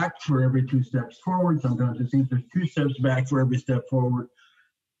step back for every 2 steps forward. Sometimes it seems there's 2 steps back for every step forward.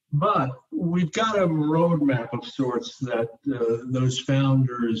 But we've got a roadmap of sorts that those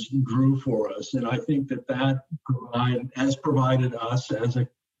founders drew for us. And I think that has provided us as a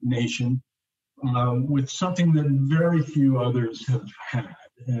nation with something that very few others have had.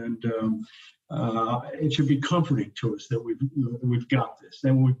 And it should be comforting to us that we've got this,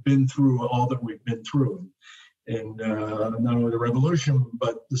 and we've been through all that we've been through. And not only the revolution,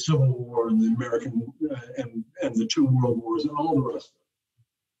 but the Civil War and the American and the 2 world wars and all the rest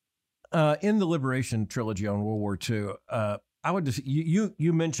of it. In the Liberation Trilogy on World War II, I would just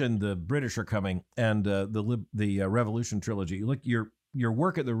you mentioned the British are coming and the Revolution Trilogy. Look, your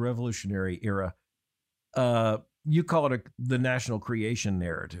work at the Revolutionary era, you call it the national creation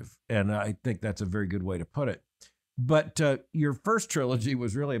narrative, and I think that's a very good way to put it. But your first trilogy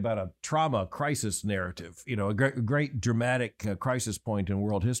was really about a trauma crisis narrative, a great dramatic crisis point in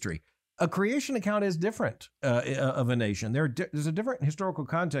world history. A creation account is different of a nation. There's a different historical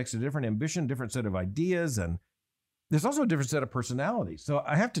context, a different ambition, different set of ideas, and there's also a different set of personalities. So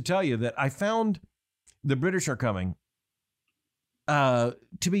I have to tell you that I found The British Are Coming to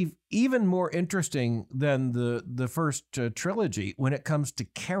be even more interesting than the first trilogy when it comes to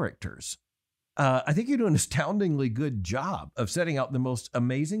characters. I think you do an astoundingly good job of setting out the most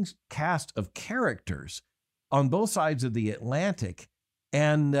amazing cast of characters on both sides of the Atlantic.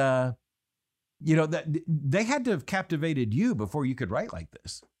 And, that they had to have captivated you before you could write like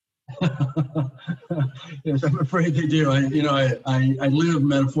this. Yes, I'm afraid they do. I lived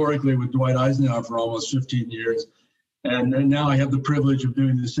metaphorically with Dwight Eisenhower for almost 15 years. And now I have the privilege of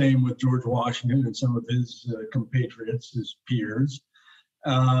doing the same with George Washington and some of his compatriots, his peers.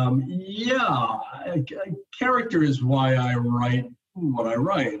 Character is why I write what I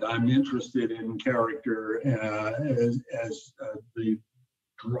write. I'm interested in character as the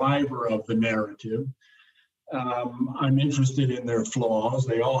driver of the narrative. I'm interested in their flaws.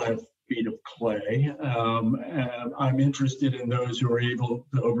 They all have feet of clay. And I'm interested in those who are able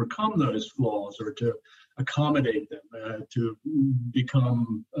to overcome those flaws or to accommodate them, to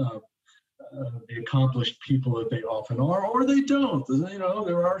become the accomplished people that they often are, or they don't. You know,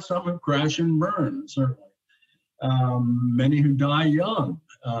 there are some who crash and burn, certainly. Many who die young,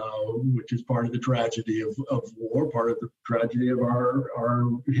 which is part of the tragedy of war, part of the tragedy of our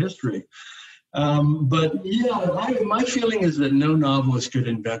history. But yeah, my feeling is that no novelist could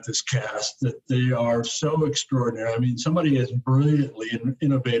invent this cast, that they are so extraordinary. I mean, somebody as brilliantly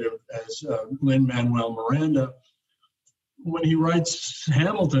innovative as Lin-Manuel Miranda, when he writes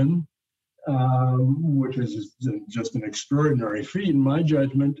Hamilton, which is just an extraordinary feat in my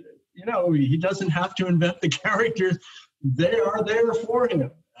judgment, you know, he doesn't have to invent the characters. They are there for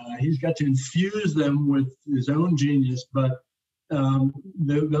him. He's got to infuse them with his own genius, but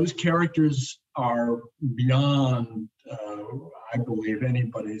those characters are beyond, I believe,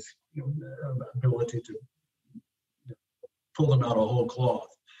 anybody's ability to pull them out of whole cloth.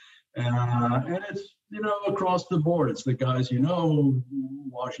 And it's, you know, across the board. It's the guys, you know,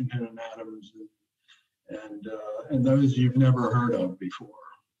 Washington and Adams, and those you've never heard of before.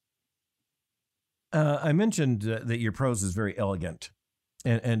 I mentioned that your prose is very elegant,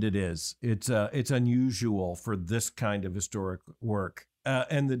 and it is. It's unusual for this kind of historic work,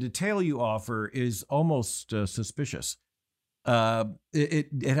 and the detail you offer is almost suspicious.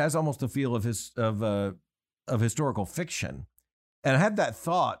 It has almost a feel of historical fiction, and I had that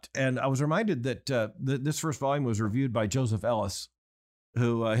thought, and I was reminded that this first volume was reviewed by Joseph Ellis,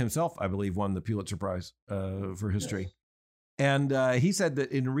 who himself, I believe, won the Pulitzer Prize for history. Yes. And he said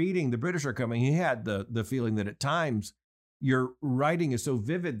that in reading The British Are Coming, he had the feeling that at times your writing is so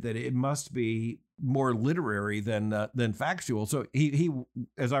vivid that it must be more literary than factual. So he,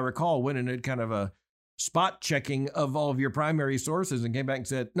 as I recall, went and did kind of a spot checking of all of your primary sources and came back and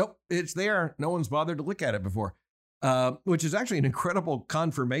said, nope, it's there. No one's bothered to look at it before, which is actually an incredible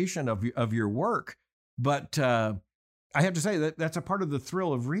confirmation of your work. But I have to say that that's a part of the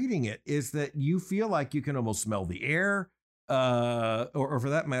thrill of reading it, is that you feel like you can almost smell the air. Or for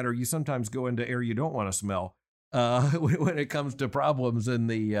that matter, you sometimes go into air you don't want to smell when it comes to problems in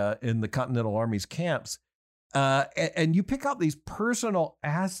the Continental Army's camps. And you pick out these personal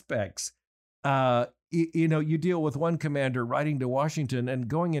aspects. You know, you deal with one commander writing to Washington and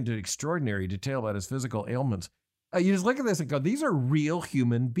going into extraordinary detail about his physical ailments. You just look at this and go, these are real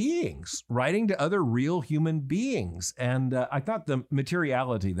human beings writing to other real human beings. And I thought the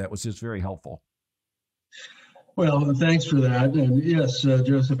materiality that was just very helpful. Well, thanks for that. And yes,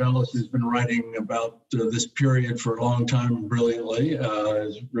 Joseph Ellis has been writing about this period for a long time brilliantly.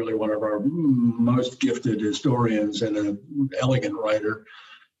 Is really one of our most gifted historians and an elegant writer.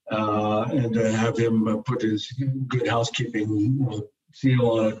 And to have him put his good housekeeping seal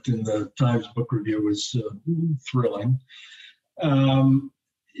on it in the Times Book Review was thrilling.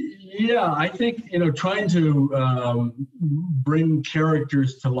 Yeah, I think, you know, trying to bring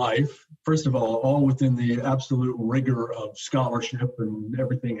characters to life, first of all within the absolute rigor of scholarship, and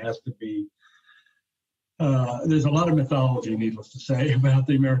everything has to be, there's a lot of mythology, needless to say, about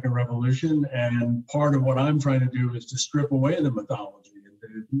the American Revolution. And part of what I'm trying to do is to strip away the mythology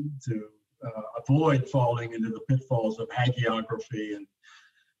and to avoid falling into the pitfalls of hagiography and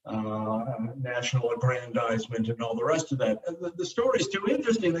national aggrandizement and all the rest of that. The story is too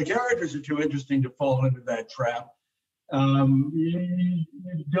interesting. The characters are too interesting to fall into that trap. You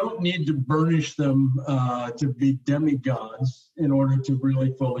don't need to burnish them to be demigods in order to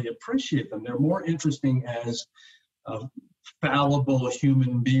really fully appreciate them. They're more interesting as fallible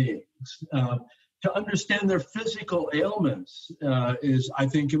human beings. To understand their physical ailments is, I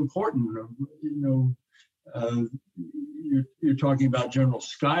think, important. You know, you're talking about General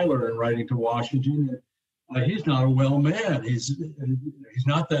Schuyler and writing to Washington. He's not a well man. He's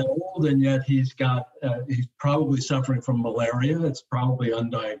not that old, and yet he's probably suffering from malaria. It's probably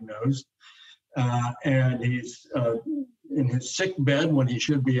undiagnosed, and he's in his sick bed when he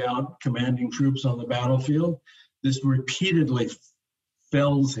should be out commanding troops on the battlefield. This repeatedly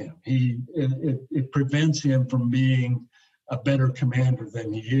fells him. It prevents him from being a better commander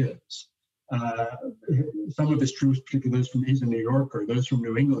than he is. Some of his troops, particularly he's a New Yorker, those from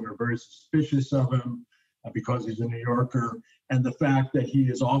New England are very suspicious of him because he's a New Yorker. And the fact that he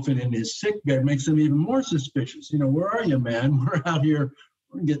is often in his sick bed makes them even more suspicious. You know, where are you, man? We're out here,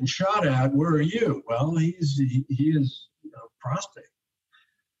 we're getting shot at. Where are you? Well, he is prostate.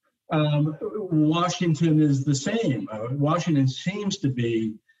 Washington is the same. Washington seems to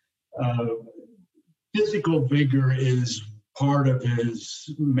be, physical vigor is part of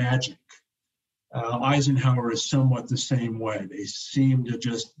his magic. Eisenhower is somewhat the same way. They seem to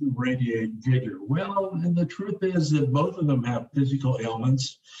just radiate vigor. Well, and the truth is that both of them have physical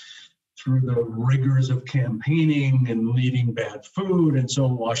ailments through the rigors of campaigning and eating bad food. And so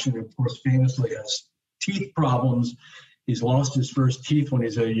Washington, of course, famously has teeth problems. He's lost his first teeth when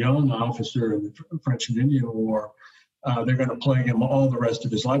he's a young officer in the French and Indian War. They're going to plague him all the rest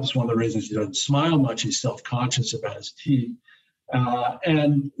of his life. It's one of the reasons he doesn't smile much. He's self-conscious about his teeth.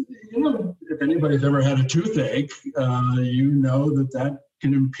 And, if anybody's ever had a toothache, you know that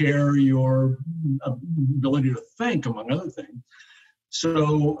can impair your ability to think, among other things.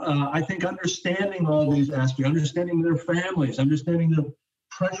 So I think understanding all these aspects, understanding their families, understanding the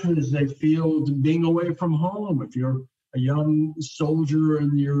pressures they feel to being away from home. If you're a young soldier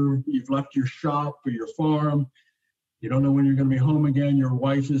and you've left your shop or your farm, you don't know when you're going to be home again. Your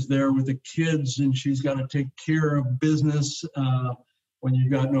wife is there with the kids and she's got to take care of business. When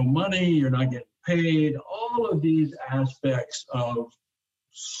you've got no money, you're not getting paid. All of these aspects of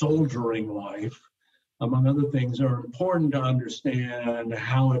soldiering life, among other things, are important to understand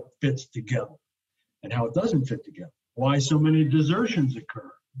how it fits together and how it doesn't fit together. Why so many desertions occur.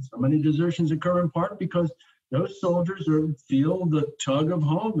 So many desertions occur in part because those soldiers feel the tug of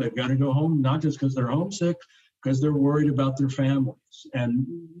home. They've got to go home, not just because they're homesick, because they're worried about their families. And,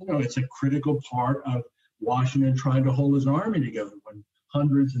 it's a critical part of Washington trying to hold his army together when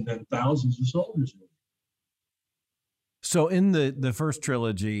hundreds and then thousands of soldiers moved. So in the first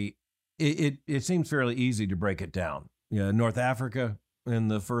trilogy, it seems fairly easy to break it down. North Africa in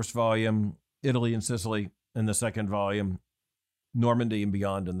the first volume, Italy and Sicily in the second volume, Normandy and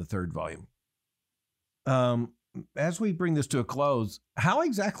beyond in the third volume. As we bring this to a close, how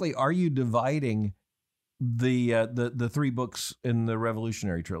exactly are you dividing the three books in the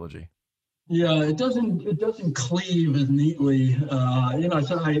Revolutionary Trilogy? Yeah, it doesn't cleave as neatly.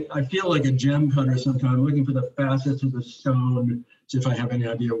 So I feel like a gem cutter sometimes, looking for the facets of the stone, as if I have any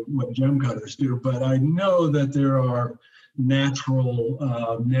idea what gem cutters do. But I know that there are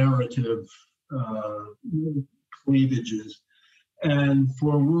natural narrative cleavages. And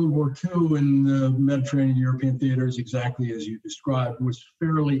for World War II in the Mediterranean European theaters, exactly as you described, was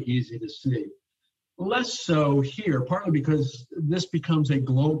fairly easy to see. Less so here, partly because this becomes a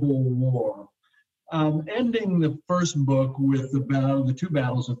global war. Ending the first book with the two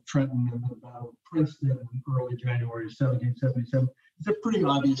battles of Trenton and the Battle of Princeton in early January 1777 is a pretty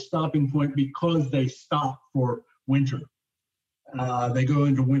obvious stopping point because they stop for winter. They go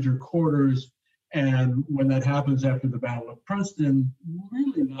into winter quarters, and when that happens after the Battle of Princeton,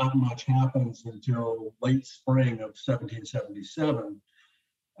 really not much happens until late spring of 1777.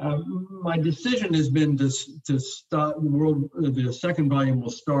 My decision has been to start the second volume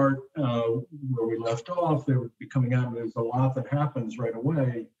will start where we left off. They would be coming out, and there's a lot that happens right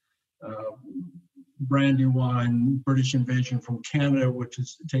away. Brandywine, British invasion from Canada,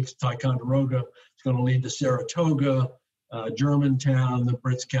 takes Ticonderoga. It's going to lead to Saratoga, Germantown. The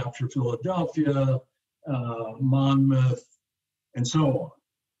Brits capture Philadelphia, Monmouth, and so on.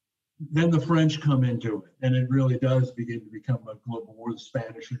 Then the French come into it, and it really does begin to become a global war. The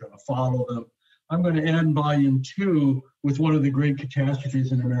Spanish are going to follow them. I'm going to end volume 2 with one of the great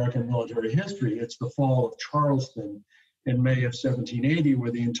catastrophes in American military history. It's the fall of Charleston in May of 1780,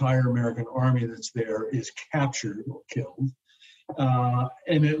 where the entire American army that's there is captured or killed.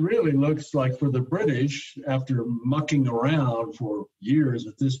 And it really looks like for the British, after mucking around for years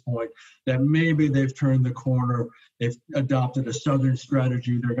at this point, that maybe they've turned the corner. They've adopted a southern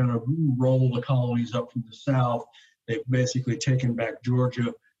strategy. They're going to roll the colonies up from the south. They've basically taken back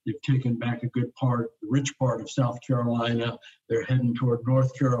Georgia. They've taken back a good part, the rich part of South Carolina. They're heading toward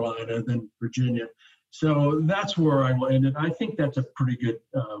North Carolina, then Virginia. So that's where I landed. I think that's a pretty good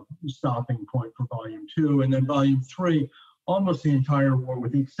stopping point for volume 2. And then volume 3, almost the entire war,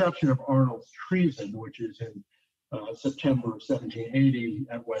 with the exception of Arnold's treason, which is in September of 1780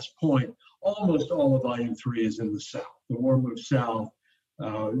 at West Point. Almost all of volume 3 is in the South. The war moves south.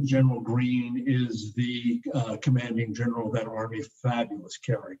 General Greene is the commanding general of that army, fabulous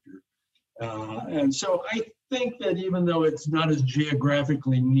character. And so I think that even though it's not as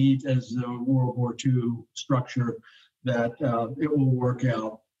geographically neat as the World War II structure, that it will work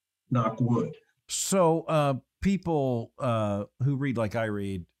out, knock wood. So people who read like I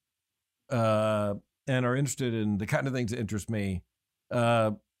read and are interested in the kind of things that interest me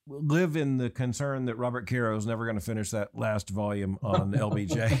live in the concern that Robert Caro is never going to finish that last volume on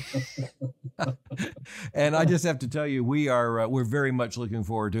LBJ. And I just have to tell you, we're very much looking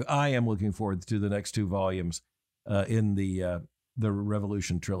forward to. I am looking forward to the next 2 volumes in the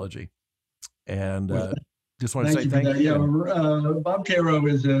Revolution trilogy. And Just want to say thank you. Yeah, Bob Caro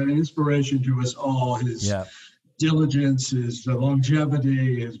is an inspiration to us all. His diligence, his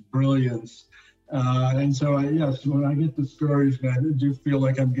longevity, his brilliance. And so, yes, when I get the stories, I do feel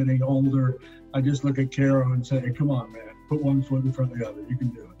like I'm getting older. I just look at Caro and say, come on, man, put one foot in front of the other. You can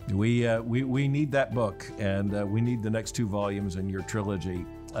do it. We need that book, and we need the next 2 volumes in your trilogy.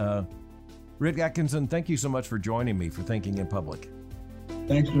 Rick Atkinson, thank you so much for joining me for Thinking in Public.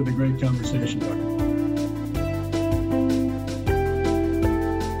 Thanks for the great conversation, Dr.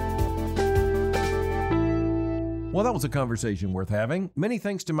 Well, that was a conversation worth having. Many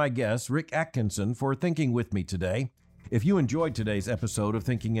thanks to my guest, Rick Atkinson, for thinking with me today. If you enjoyed today's episode of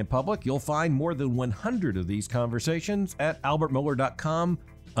Thinking in Public, you'll find more than 100 of these conversations at albertmohler.com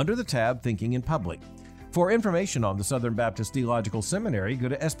under the tab Thinking in Public. For information on the Southern Baptist Theological Seminary, go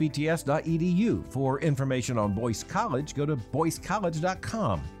to sbts.edu. For information on Boyce College, go to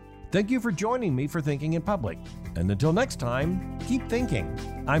boycecollege.com. Thank you for joining me for Thinking in Public. And until next time, keep thinking.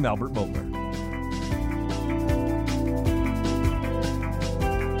 I'm Albert Mohler.